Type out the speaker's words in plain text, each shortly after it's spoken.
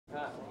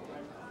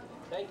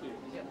Thank you.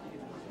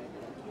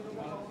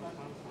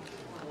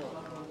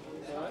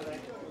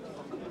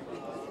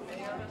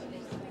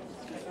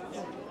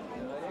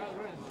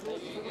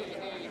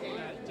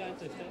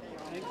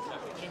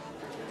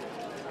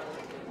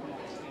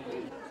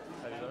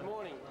 Good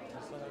morning.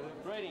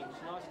 Greetings.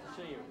 Nice to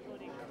see you.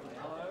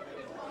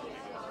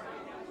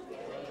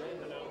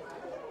 Hello.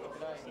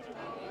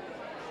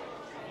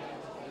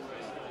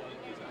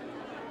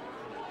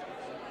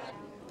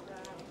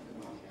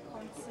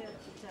 Concert,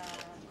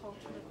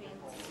 cultural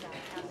events,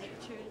 our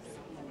lecture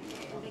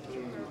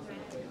program.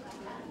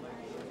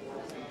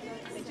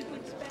 It's a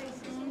good space,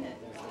 isn't it?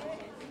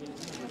 It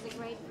has a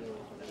great view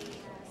of the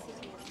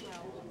city as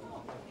well.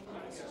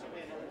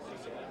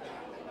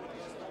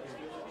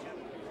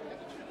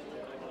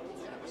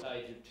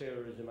 Stage of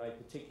terrorism a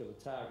particular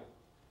target.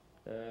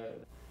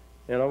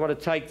 And I want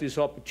to take this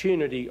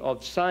opportunity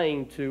of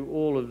saying to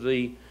all of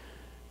the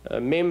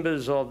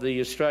members of the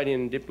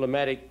Australian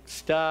diplomatic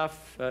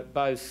staff,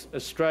 both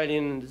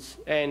Australians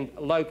and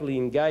locally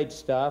engaged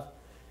staff,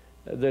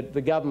 that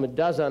the government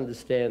does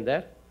understand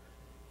that,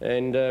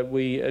 and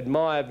we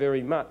admire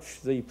very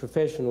much the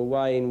professional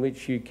way in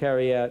which you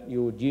carry out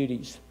your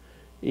duties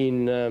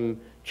in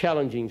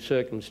challenging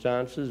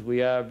circumstances.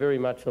 We are very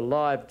much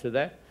alive to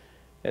that,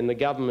 and the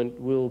government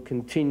will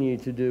continue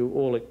to do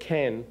all it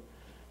can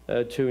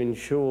to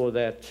ensure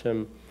that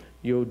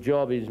your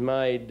job is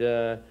made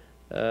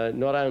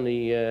not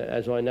only,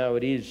 as I know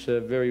it is,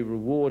 very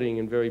rewarding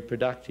and very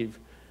productive,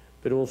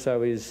 but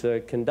also is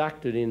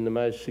conducted in the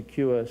most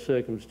secure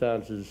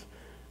circumstances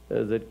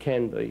that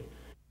can be.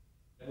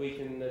 We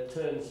can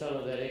turn some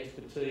of that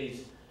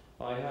expertise,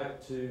 I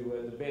hope,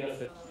 to the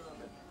benefit.